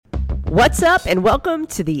What's up, and welcome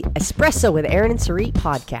to the Espresso with Aaron and Sarit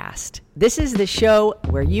podcast. This is the show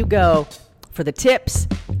where you go for the tips,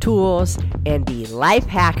 tools, and the life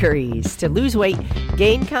hackeries to lose weight,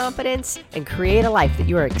 gain confidence, and create a life that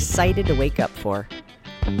you are excited to wake up for.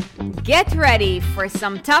 Get ready for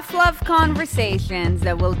some tough love conversations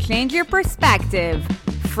that will change your perspective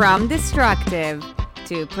from destructive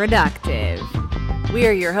to productive. We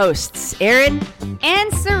are your hosts, Aaron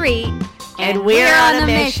and Sarit. And we're on a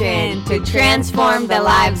mission to transform the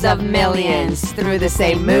lives of millions through the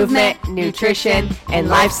same movement, nutrition, and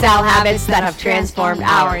lifestyle habits that have transformed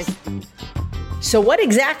ours. So what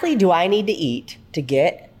exactly do I need to eat to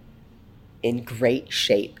get in great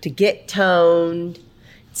shape, to get toned,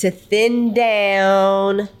 to thin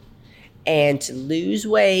down, and to lose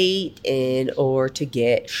weight or to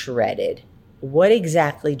get shredded? What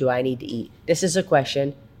exactly do I need to eat? This is a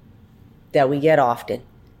question that we get often.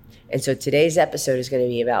 And so today's episode is going to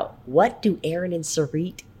be about, what do Aaron and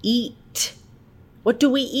Sarit eat? What do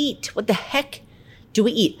we eat? What the heck do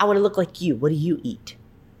we eat? I want to look like you. What do you eat?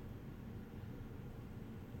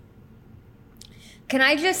 Can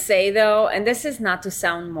I just say, though, and this is not to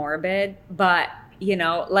sound morbid, but,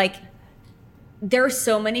 there are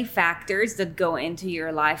so many factors that go into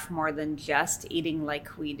your life more than just eating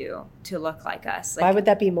like we do to look like us. Why would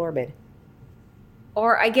that be morbid?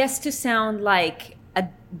 Or I guess to sound like a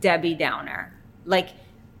Debbie Downer.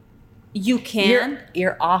 You can.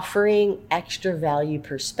 You're offering extra value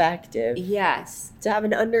perspective. Yes. To have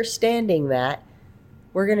an understanding that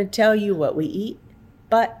we're going to tell you what we eat,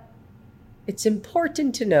 but it's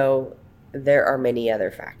important to know there are many other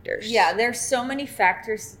factors. Yeah, there's so many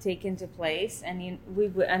factors to take into place, and we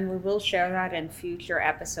will share that in future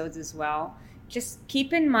episodes as well. Just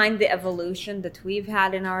keep in mind the evolution that we've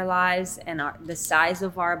had in our lives and the size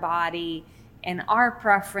of our body and our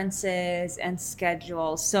preferences and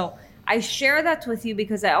schedules. So I share that with you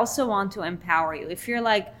because I also want to empower you. If you're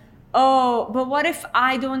like, oh, but what if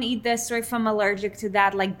I don't eat this, or if I'm allergic to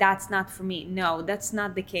that, that's not for me. No, that's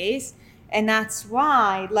not the case. And that's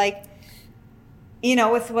why,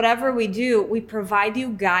 with whatever we do, we provide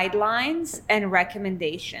you guidelines and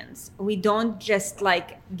recommendations. We don't just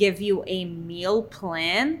give you a meal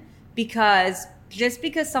plan because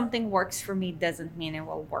something works for me doesn't mean it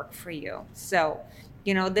will work for you. So,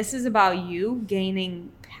 this is about you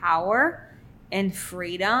gaining power and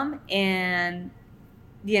freedom. And,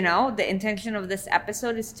 the intention of this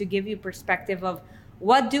episode is to give you perspective of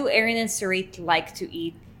what do Aaron and Sarit like to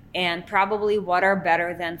eat, and probably what are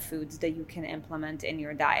better than foods that you can implement in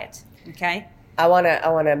your diet. Okay? I want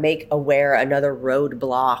to make aware another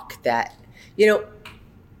roadblock that,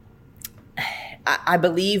 I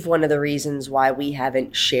believe one of the reasons why we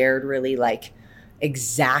haven't shared really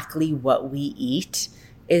exactly what we eat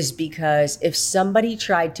is because if somebody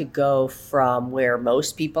tried to go from where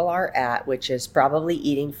most people are at, which is probably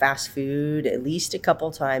eating fast food at least a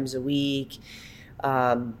couple times a week,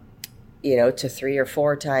 to 3 or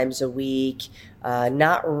 4 times a week,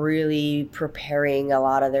 not really preparing a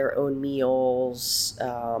lot of their own meals,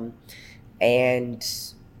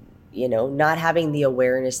 and not having the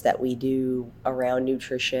awareness that we do around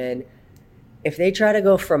nutrition. If they try to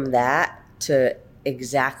go from that to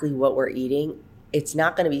exactly what we're eating, it's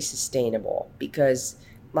not going to be sustainable because,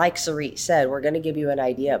 like Sarit said, we're going to give you an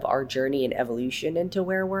idea of our journey and evolution into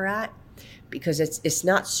where we're at, because it's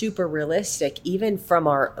not super realistic, even from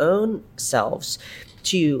our own selves,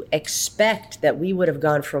 to expect that we would have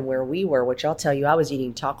gone from where we were, which I'll tell you, I was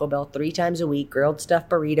eating Taco Bell 3 times a week, grilled stuffed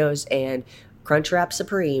burritos, and Crunchwrap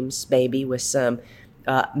Supremes, baby, with some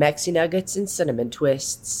Mexi Nuggets and cinnamon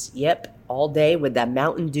twists. Yep, all day with that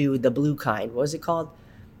Mountain Dew, the blue kind. What was it called?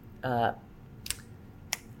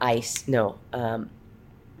 Ice. No.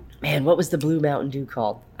 Man, what was the blue Mountain Dew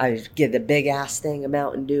called? I get the big ass thing of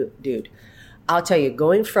Mountain Dew. Dude, I'll tell you,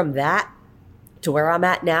 going from that to where I'm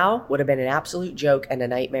at now would have been an absolute joke and a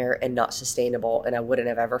nightmare and not sustainable, and I wouldn't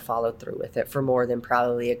have ever followed through with it for more than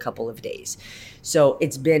probably a couple of days. So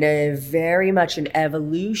it's been a very much an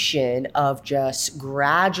evolution of just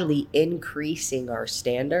gradually increasing our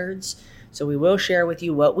standards. So we will share with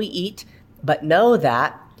you what we eat, but know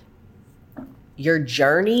that your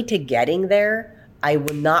journey to getting there, I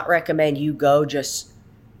would not recommend you go just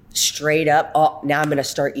straight up, oh, now I'm going to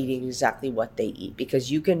start eating exactly what they eat,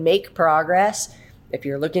 because you can make progress. If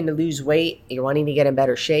you're looking to lose weight, you're wanting to get in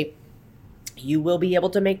better shape, you will be able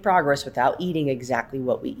to make progress without eating exactly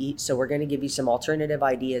what we eat. So we're going to give you some alternative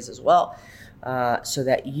ideas as well, so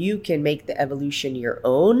that you can make the evolution your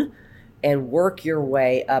own and work your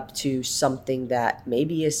way up to something that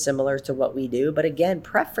maybe is similar to what we do. But again,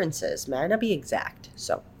 preferences might not be exact.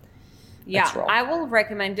 So Yeah, Let's roll. I will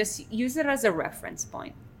recommend just use it as a reference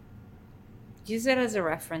point. Use it as a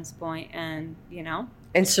reference point, and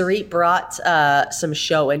And Sarit brought some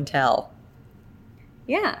show and tell.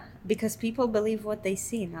 yeah, because people believe what they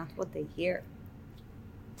see, not what they hear.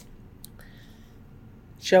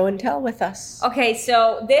 Show and tell with us. Okay,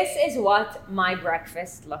 so this is what my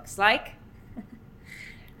breakfast looks like.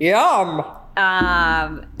 Yum.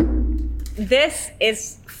 This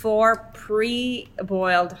is 4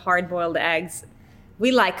 pre-boiled, hard-boiled eggs.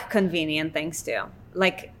 We like convenient things too.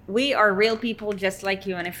 Like, we are real people just like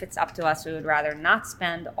you, and if it's up to us, we would rather not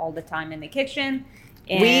spend all the time in the kitchen.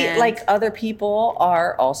 We, like other people,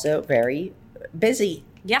 are also very busy.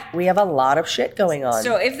 Yeah. We have a lot of shit going on.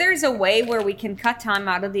 So if there's a way where we can cut time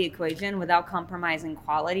out of the equation without compromising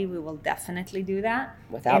quality, we will definitely do that.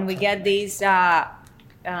 And we get these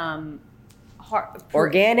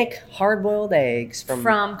organic hard-boiled eggs from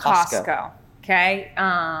Costco. Okay.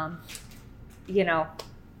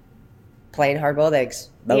 Plain hard-boiled eggs.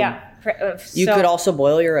 Boom. Yeah. You could also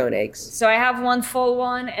boil your own eggs. So I have 1 full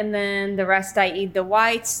one, and then the rest I eat the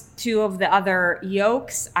whites. 2 of the other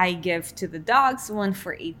yolks I give to the dogs, 1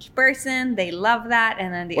 for each person. They love that.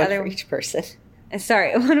 And then the one other for each person.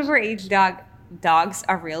 Sorry, 1 for each dog. Dogs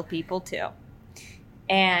are real people too.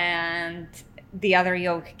 And the other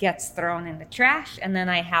yolk gets thrown in the trash. And then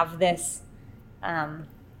I have this.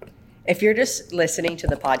 If you're just listening to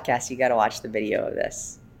the podcast, you got to watch the video of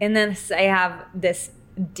this. And then I have this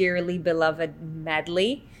dearly beloved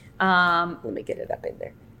medley. Let me get it up in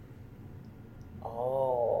there.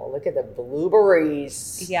 Oh, look at the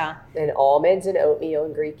blueberries. Yeah. And almonds and oatmeal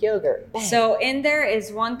and Greek yogurt. Bang. So in there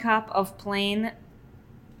is 1 cup of plain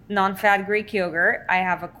non-fat Greek yogurt. I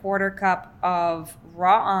have a 1/4 cup of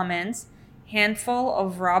raw almonds, handful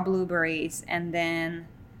of raw blueberries, and then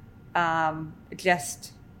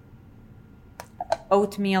just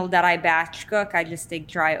oatmeal that I batch cook. I just take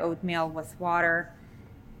dry oatmeal with water,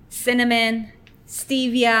 cinnamon,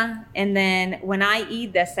 stevia, and then when I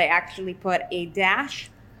eat this, I actually put a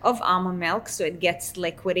dash of almond milk so it gets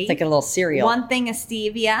liquidy. It's like a little cereal. 1 thing of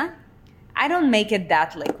stevia. I don't make it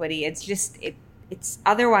that liquidy. It's just it's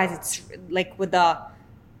otherwise it's like with the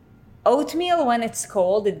oatmeal when it's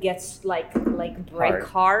cold, it gets like brick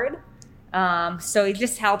hard. So it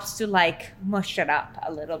just helps to like mush it up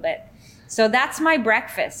a little bit. So that's my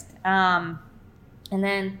breakfast. And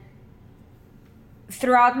then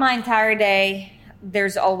throughout my entire day,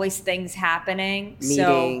 there's always things happening.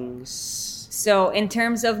 Meetings. So in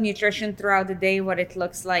terms of nutrition throughout the day, what it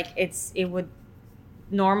looks like, it would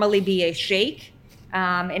normally be a shake.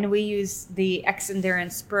 And we use the X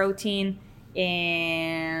Endurance protein.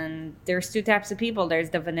 And there's 2 types of people.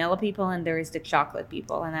 There's the vanilla people and there is the chocolate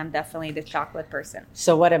people. And I'm definitely the chocolate person.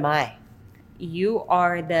 So what am I? You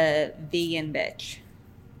are the vegan bitch.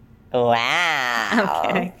 Wow.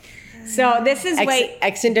 Okay. So this is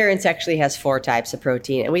X Endurance actually has 4 types of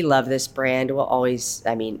protein, and we love this brand.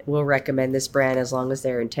 We'll recommend this brand as long as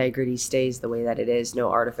their integrity stays the way that it is.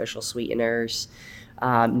 No artificial sweeteners,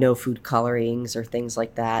 no food colorings or things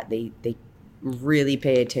like that. They really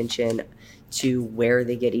pay attention to where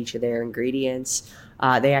they get each of their ingredients.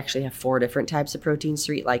 They actually have 4 different types of protein.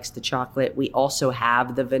 Sarit likes the chocolate. We also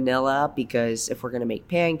have the vanilla because if we're going to make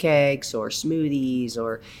pancakes or smoothies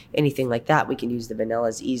or anything like that, we can use the vanilla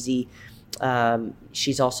as easy.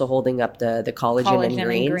 She's also holding up the collagen and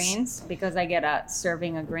greens. Because I get a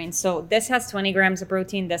serving of greens. So this has 20 grams of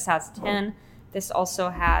protein. This has 10. This also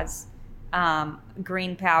has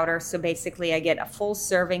green powder. So basically I get a full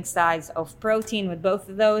serving size of protein with both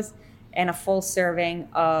of those, and a full serving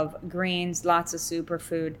of greens, lots of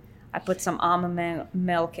superfood. I put some almond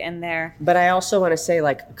milk in there. But I also want to say,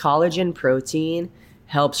 like, collagen protein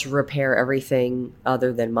helps repair everything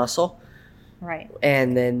other than muscle. Right.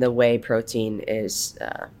 And then the whey protein is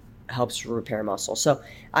helps repair muscle. So,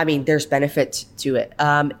 I mean, there's benefit to it.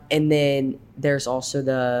 And then there's also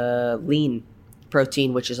the lean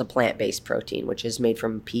protein, which is a plant-based protein, which is made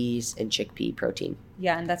from peas and chickpea protein.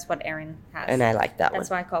 Yeah, and that's what Erin has. And I like that one. That's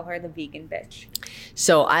why I call her the vegan bitch.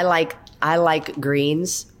 So I like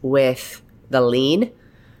greens with the lean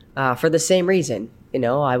for the same reason. You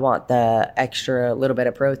know, I want the extra little bit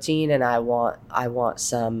of protein, and I want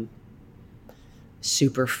some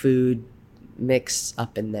superfood mix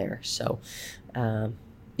up in there. So,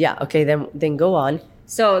 yeah. Okay, then go on.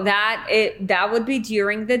 So that would be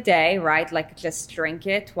during the day, right? Like just drink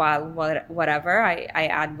it while whatever I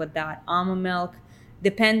add with that almond milk,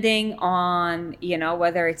 depending on,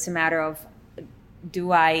 whether it's a matter of,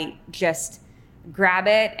 do I just grab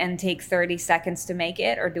it and take 30 seconds to make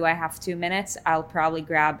it, or do I have 2 minutes? I'll probably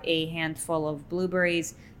grab a handful of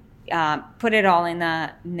blueberries, put it all in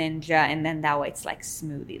a Ninja, and then that way it's like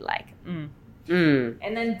smoothie like. And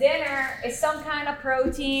then dinner is some kind of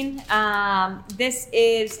protein. This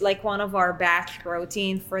is like one of our batch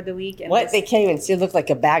protein for the week. And They can't even see. It look like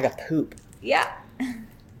a bag of poop. Yeah.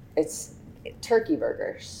 It's turkey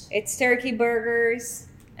burgers. It's turkey burgers.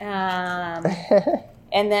 And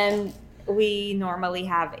then we normally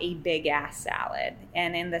have a big ass salad.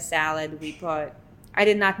 And in the salad we put, I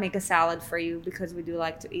did not make a salad for you because we do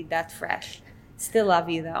like to eat that fresh. Still love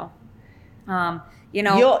you though.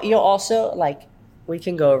 You'll also like, we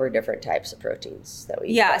can go over different types of proteins that we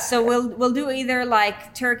eat. Yeah, so we'll do either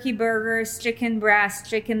like turkey burgers, chicken breast,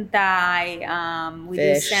 chicken thigh, we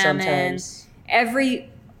Fish do salmon. sometimes. Every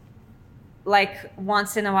like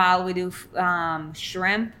once in a while we do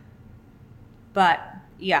shrimp. But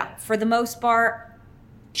yeah, for the most part,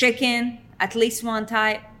 chicken, at least one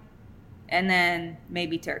type, and then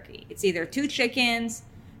maybe turkey. It's either 2 chickens,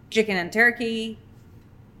 chicken and turkey.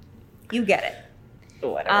 You get it.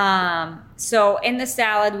 Whatever. So in the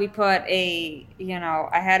salad we put a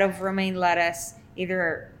head of romaine lettuce,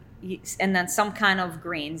 and then some kind of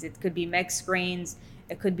greens. It could be mixed greens,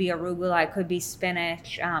 it could be arugula, it could be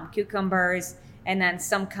spinach, cucumbers, and then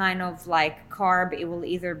some kind of like carb. It will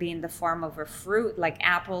either be in the form of a fruit like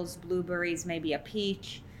apples, blueberries, maybe a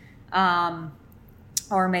peach,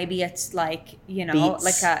 or maybe it's like Beets,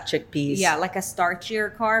 like a chickpeas. Yeah, like a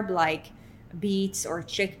starchier carb like beets or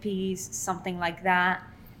chickpeas, something like that.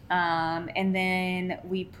 And then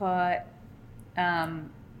we put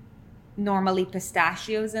normally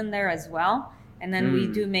pistachios in there as well. And then we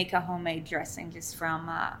do make a homemade dressing just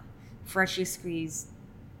from freshly squeezed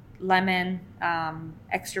lemon,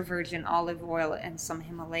 extra virgin olive oil, and some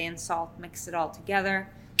Himalayan salt. Mix it all together.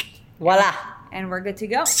 Voila. And we're good to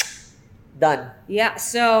go. Done. Yeah,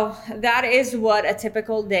 so that is what a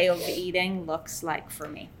typical day of eating looks like for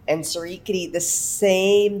me. And Sarit could eat the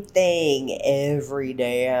same thing every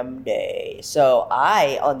damn day. So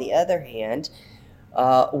I, on the other hand,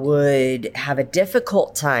 would have a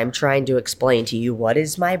difficult time trying to explain to you what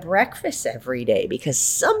is my breakfast every day, because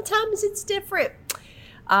sometimes it's different.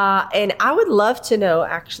 And I would love to know,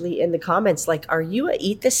 actually, in the comments, like, are you a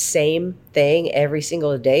eat the same thing every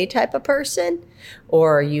single day type of person?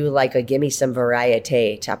 Or are you like a give me some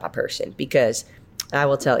variety type of person? Because I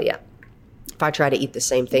will tell you, if I try to eat the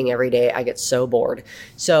same thing every day, I get so bored.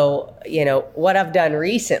 So, what I've done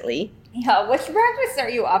recently. Yeah, which breakfast are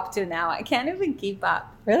you up to now? I can't even keep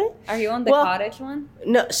up. Really? Are you on the cottage one?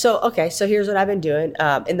 No. So here's what I've been doing.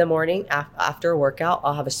 In the morning, after a workout,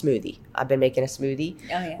 I'll have a smoothie. I've been making a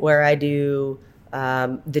smoothie where I do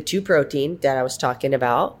the 2 protein that I was talking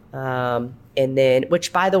about. And then,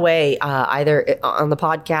 which by the way, either on the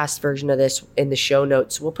podcast version of this, in the show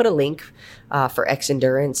notes, we'll put a link for X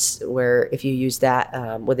Endurance, where if you use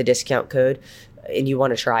that with a discount code and you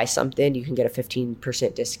want to try something, you can get a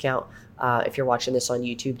 15% discount. If you're watching this on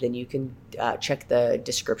YouTube, then you can check the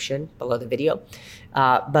description below the video.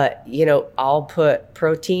 But, I'll put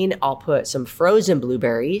protein. I'll put some frozen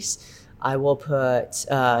blueberries. I will put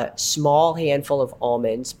a small handful of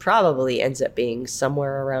almonds. Probably ends up being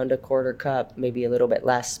somewhere around a 1/4 cup, maybe a little bit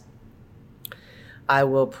less. I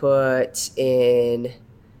will put in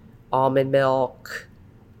almond milk,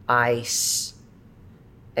 ice,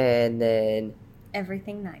 and then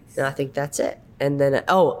everything nice. I think that's it. And then,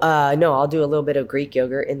 I'll do a little bit of Greek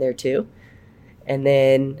yogurt in there too. And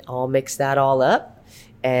then I'll mix that all up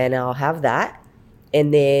and I'll have that.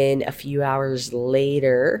 And then a few hours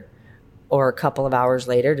later, or a couple of hours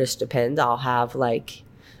later, just depends, I'll have like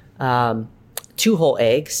 2 whole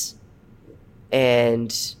eggs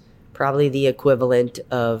and probably the equivalent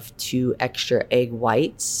of 2 extra egg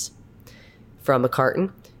whites from a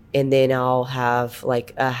carton. And then I'll have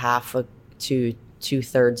like a half to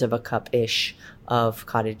 2/3 of a cup-ish of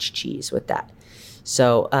cottage cheese with that.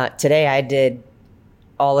 So today I did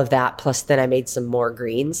all of that, plus then I made some more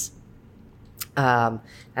greens. I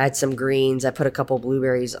had some greens. I put a couple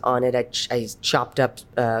blueberries on it. I chopped up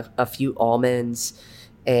a few almonds,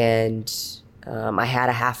 and I had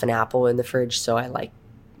a half an apple in the fridge, so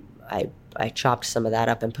I chopped some of that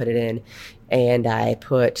up and put it in, and I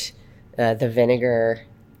put the vinegar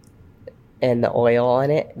and the oil on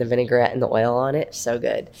it, the vinaigrette and the oil on it. So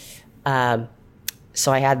good.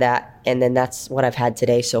 So I had that, and then that's what I've had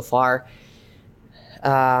today so far.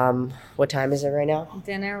 What time is it right now?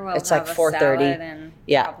 Dinner. We'll it's have like a 4:30. salad and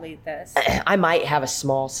probably this. I might have a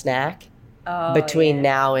small snack between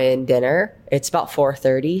now and dinner. It's about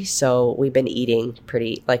 4:30, so we've been eating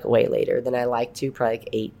pretty way later than I like to, probably like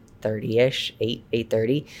 8:30ish,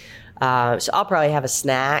 8:30. So I'll probably have a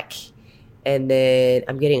snack, and then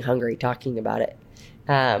I'm getting hungry talking about it.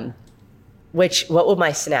 What would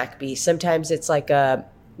my snack be? Sometimes it's like a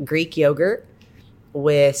Greek yogurt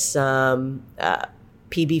with some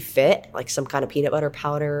PB Fit, like some kind of peanut butter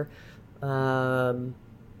powder, and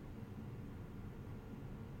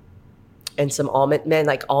some almond. Man,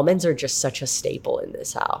 like almonds are just such a staple in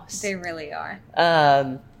this house. They really are.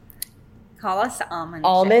 Call us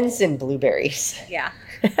almonds and blueberries. Yeah.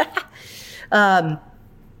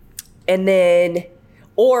 And then,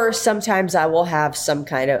 or sometimes I will have some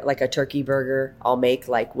kind of like a turkey burger. I'll make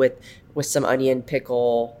like with some onion,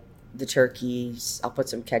 pickle, the turkeys. I'll put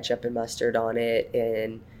some ketchup and mustard on it.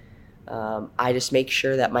 And I just make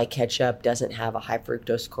sure that my ketchup doesn't have a high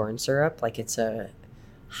fructose corn syrup. Like it's a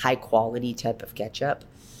high quality type of ketchup.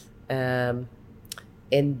 And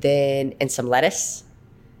some lettuce.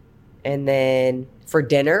 And then for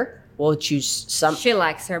dinner, we'll choose some. She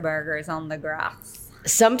likes her burgers on the grass.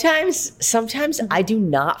 Sometimes I do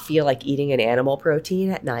not feel like eating an animal protein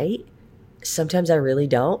at night. Sometimes I really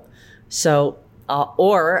don't. So,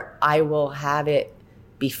 or I will have it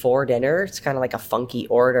before dinner. It's kind of like a funky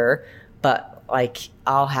order, but like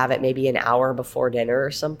I'll have it maybe an hour before dinner or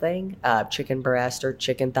something. Chicken breast or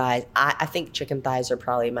chicken thighs. I think chicken thighs are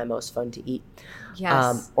probably my most fun to eat.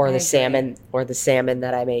 Yes. Or the salmon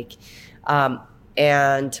that I make.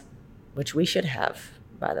 And which we should have,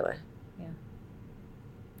 by the way.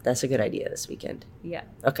 That's a good idea this weekend. Yeah.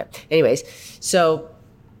 Okay. Anyways, so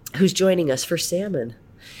who's joining us for salmon?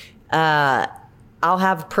 I'll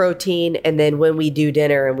have protein, and then when we do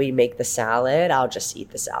dinner and we make the salad, I'll just eat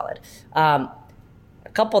the salad. A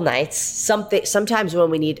couple nights, sometimes when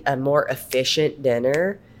we need a more efficient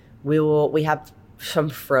dinner, we have some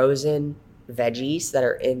frozen veggies that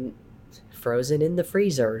are frozen in the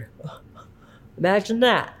freezer. Imagine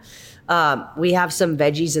that. We have some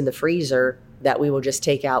veggies in the freezer that we will just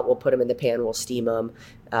take out. We'll put them in the pan. We'll steam them.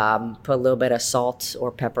 Put a little bit of salt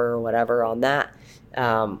or pepper or whatever on that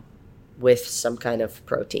with some kind of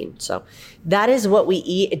protein. So that is what we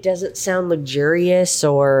eat. It doesn't sound luxurious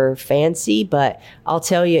or fancy, but I'll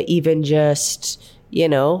tell you, even just,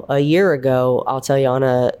 a year ago, I'll tell you on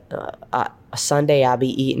a Sunday, I'll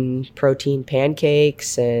be eating protein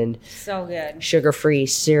pancakes and so good sugar-free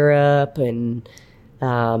syrup. And,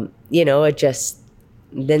 it just,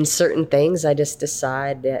 then certain things I just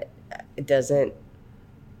decide that it doesn't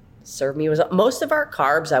serve me. Most of our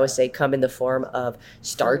carbs, I would say, come in the form of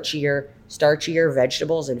starchier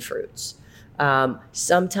vegetables and fruits.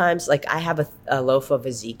 Sometimes, like I have a loaf of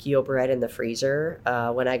Ezekiel bread in the freezer.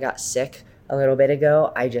 When I got sick a little bit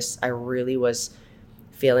ago, I really was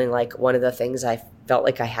feeling like one of the things I felt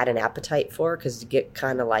like I had an appetite for, because you get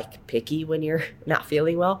kind of like picky when you're not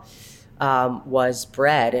feeling well. Was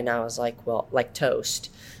bread, and I was like, well, like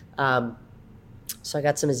toast. So I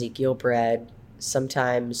got some Ezekiel bread.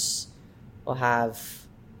 Sometimes we'll have,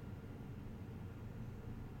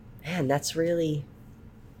 man, that's really,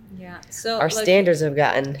 so our standards have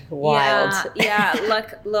gotten wild.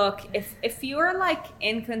 Look, if you're like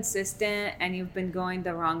inconsistent and you've been going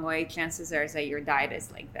the wrong way, chances are that your diet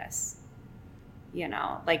is like this.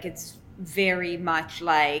 Like it's very much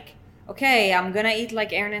like, okay, I'm going to eat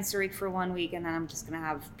like Aaron and Sarik for 1 week, and then I'm just going to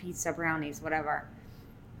have pizza, brownies, whatever.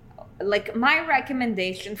 Like my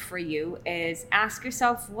recommendation for you is ask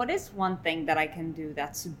yourself, what is one thing that I can do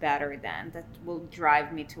that's better than, that will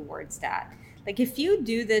drive me towards that? Like if you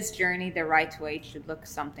do this journey the right way, it should look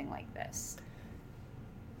something like this.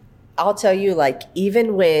 I'll tell you, like,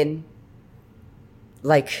 even when,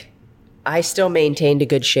 like, I still maintained a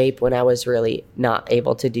good shape when I was really not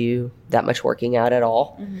able to do that much working out at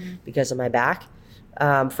all because of my back.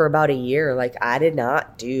 For about a year, like I did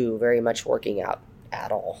not do very much working out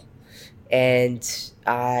at all. And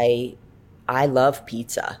I love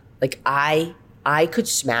pizza. Like I could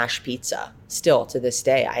smash pizza still to this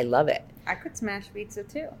day. I love it. I could smash pizza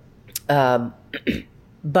too.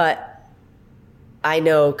 But I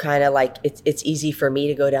know kind of like it's easy for me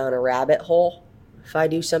to go down a rabbit hole if I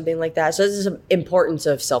do something like that. So this is the importance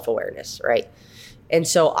of self-awareness, right? And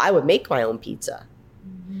so I would make my own pizza.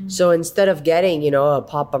 Mm-hmm. So instead of getting, a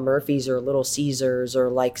Papa Murphy's or Little Caesars or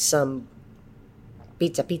like some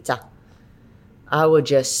pizza, I would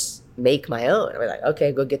just make my own. I'd be like,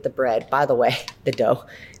 okay, go get the bread. By the way, the dough.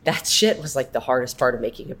 That shit was like the hardest part of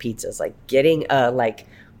making a pizza, is like getting a like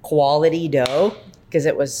quality dough, because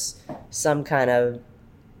it was some kind of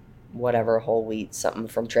whatever whole wheat something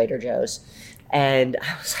from Trader Joe's. And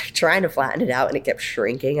I was like trying to flatten it out, and it kept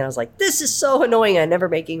shrinking. And I was like, this is so annoying. I'm never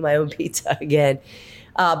making my own pizza again.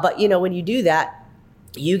 But when you do that,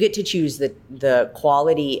 you get to choose the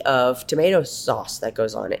quality of tomato sauce that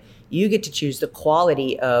goes on it. You get to choose the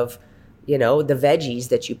quality of you know, the veggies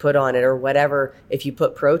that you put on it or whatever, if you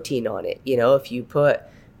put protein on it, you know, if you put,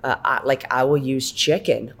 I will use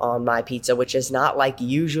chicken on my pizza, which is not like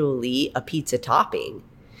usually a pizza topping.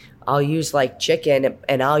 I'll use like chicken,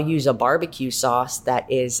 and I'll use a barbecue sauce that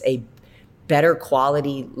is a better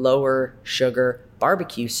quality, lower sugar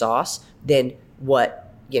barbecue sauce than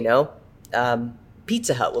what, you know,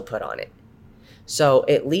 Pizza Hut will put on it. So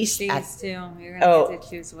at least cheese too. You're gonna get to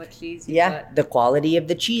choose what cheese you put. The quality of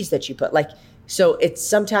the cheese that you put. Like, so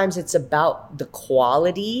sometimes it's about the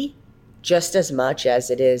quality just as much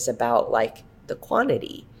as it is about like the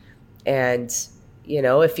quantity. And, you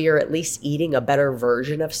know, if you're at least eating a better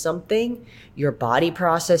version of something, your body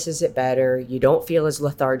processes it better. You don't feel as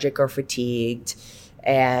lethargic or fatigued,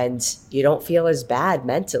 and you don't feel as bad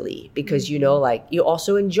mentally because, you know, like you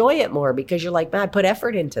also enjoy it more because you're like, man, I put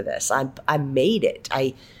effort into this. I made it.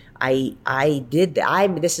 I did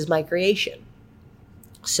that. This is my creation.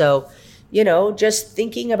 So, you know, just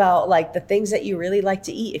thinking about like the things that you really like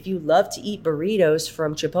to eat. If you love to eat burritos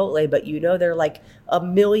from Chipotle, but you know they're like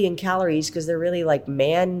 1 million calories because they're really like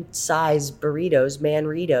man-sized burritos,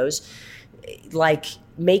 man-ritos, like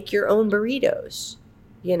make your own burritos.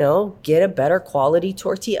 You know, get a better quality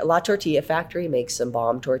tortilla. La Tortilla Factory makes some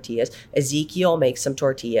bomb tortillas. Ezekiel makes some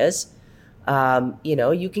tortillas. You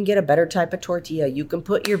know, you can get a better type of tortilla. You can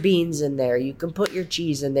put your beans in there. You can put your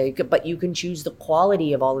cheese in there. But you can choose the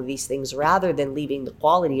quality of all of these things rather than leaving the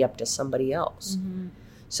quality up to somebody else. Mm-hmm.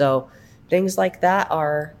 So things like that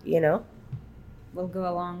are, you know, will go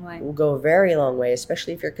a long way. Will go a very long way,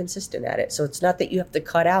 especially if you're consistent at it. So it's not that you have to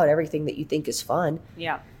cut out everything that you think is fun.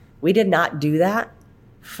 Yeah. We did not do that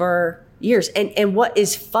for years. And what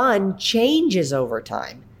is fun changes over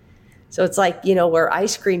time. So it's like, you know, where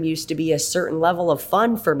ice cream used to be a certain level of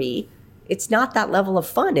fun for me, it's not that level of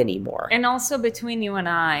fun anymore. And also between you and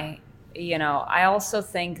I, you know, I also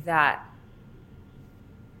think that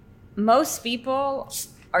most people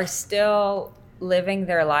are still living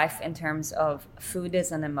their life in terms of food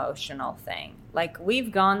as an emotional thing. Like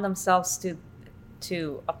we've gone themselves to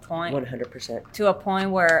a point 100% to a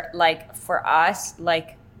point where like for us,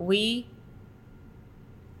 like it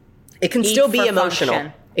can still be emotional.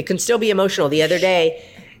 Function. It can still be emotional. The other day.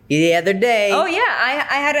 Oh yeah,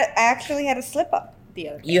 I actually had a slip up the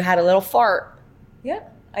other day. You had a little fart. Yeah,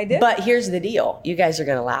 I did. But here's the deal. You guys are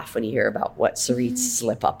gonna laugh when you hear about what Sarit's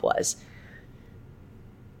slip up was.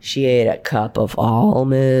 She ate a cup of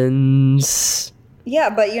almonds. Yeah,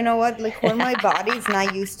 but you know what? Like when my body's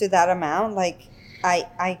not used to that amount, like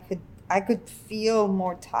I could feel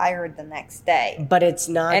more tired the next day. But it's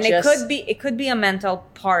not and just... it could be a mental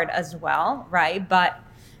part as well, right? But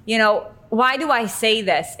you know, why do I say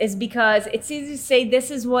this? Is because it's easy to say this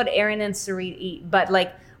is what Aaron and Sarit eat, but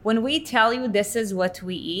like when we tell you this is what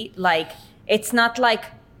we eat, like it's not like,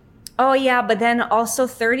 oh yeah, but then also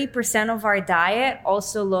 30% of our diet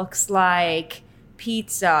also looks like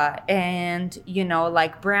pizza and, you know,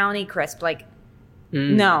 like brownie crisp. Like,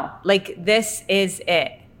 no, like this is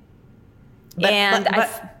it. But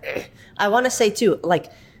I want to say too,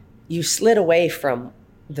 like you slid away from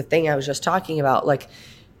the thing I was just talking about. Like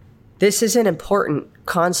this is an important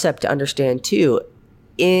concept to understand too.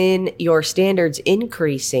 In your standards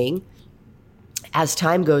increasing as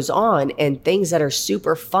time goes on and things that are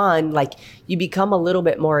super fun, like you become a little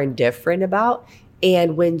bit more indifferent about.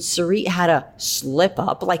 And when Sarit had a slip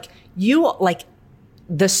up, like the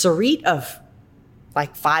Sarit of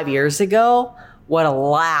like 5 years ago would have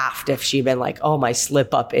laughed if she'd been like, oh, my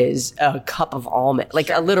slip up is a cup of almond, like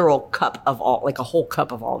a literal cup of like a whole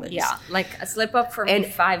cup of almonds. Yeah, like a slip up for me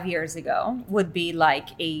 5 years ago would be like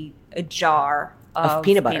a jar of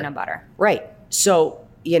peanut butter. Right. So,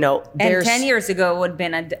 you know, and 10 years ago would have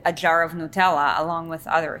been a jar of Nutella along with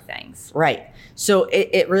other things. Right. So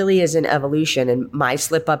it really is an evolution. And my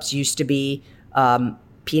slip ups used to be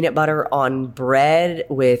peanut butter on bread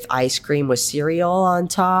with ice cream with cereal on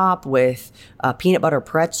top, with peanut butter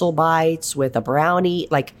pretzel bites, with a brownie.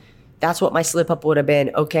 Like that's what my slip up would have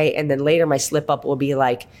been. Okay. And then later my slip up will be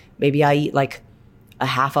like, maybe I eat like a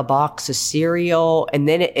half a box of cereal. And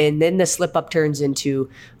then the slip up turns into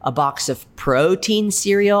a box of protein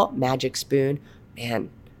cereal, Magic Spoon. Man,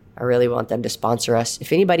 I really want them to sponsor us.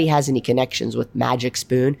 If anybody has any connections with Magic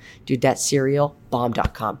Spoon, dude, that cereal,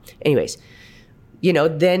 bomb.com. Anyways, you know,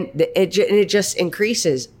 then it just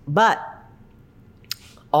increases. But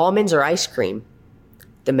almonds or ice cream,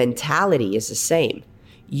 the mentality is the same.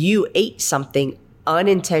 You ate something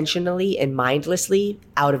unintentionally and mindlessly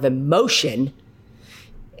out of emotion,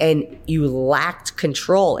 and you lacked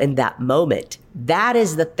control in that moment. That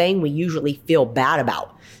is the thing we usually feel bad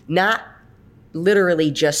about. Not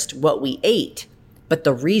literally just what we ate, But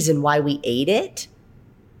the reason why we ate it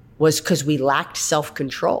was because we lacked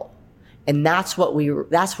self-control. And that's what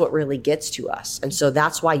really gets to us. And so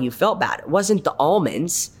that's why you felt bad. It wasn't the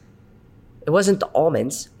almonds. It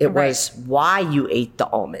was why you ate the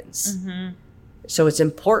almonds. Mm-hmm. So it's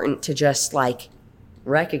important to just like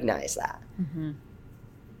recognize that. Mm-hmm.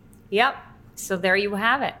 Yep. So there you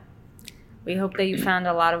have it. We hope that you found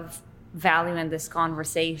a lot of value in this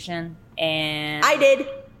conversation. And I did.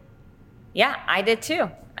 Yeah, I did too.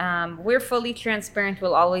 We're fully transparent.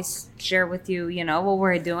 We'll always share with you, what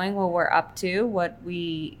we're doing, what we're up to, what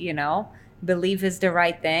we, believe is the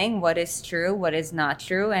right thing, what is true, what is not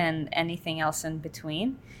true, and anything else in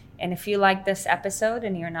between. And if you like this episode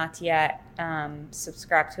and you're not yet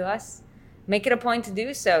subscribed to us, make it a point to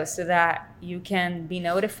do so that you can be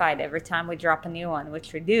notified every time we drop a new one,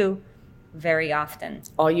 which we do very often.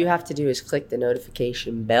 All you have to do is click the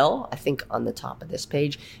notification bell, I think on the top of this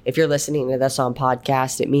page. If you're listening to this on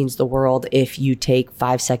podcast, it means the world if you take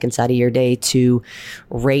 5 seconds out of your day to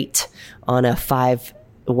rate on a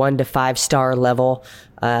 1 to 5 star level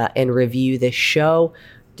and review this show,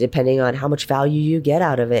 depending on how much value you get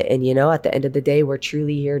out of it. And at the end of the day, we're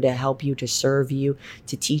truly here to help you, to serve you,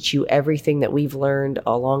 to teach you everything that we've learned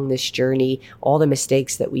along this journey, all the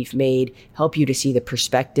mistakes that we've made, help you to see the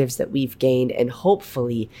perspectives that we've gained, and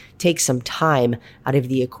hopefully take some time out of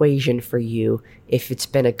the equation for you if it's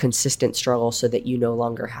been a consistent struggle, so that you no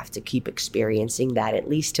longer have to keep experiencing that, at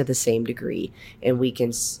least to the same degree, and we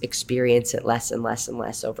can experience it less and less and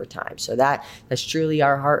less over time. So that's truly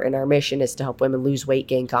our heart, and our mission is to help women lose weight,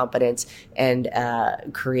 gain confidence, and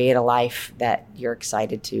create a life that you're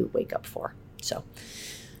excited to wake up for. So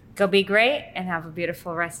go be great and have a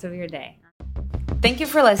beautiful rest of your day. Thank you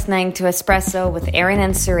for listening to Espresso with Erin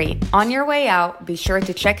and Sarit. On your way out, be sure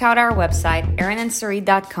to check out our website,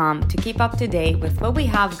 erinandsarit.com, to keep up to date with what we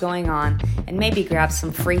have going on and maybe grab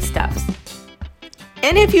some free stuffs.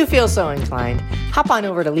 And if you feel so inclined, hop on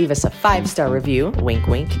over to leave us a 5-star review, wink,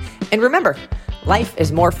 wink. And remember, life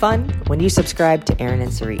is more fun when you subscribe to Erin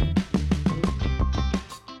and Sarit.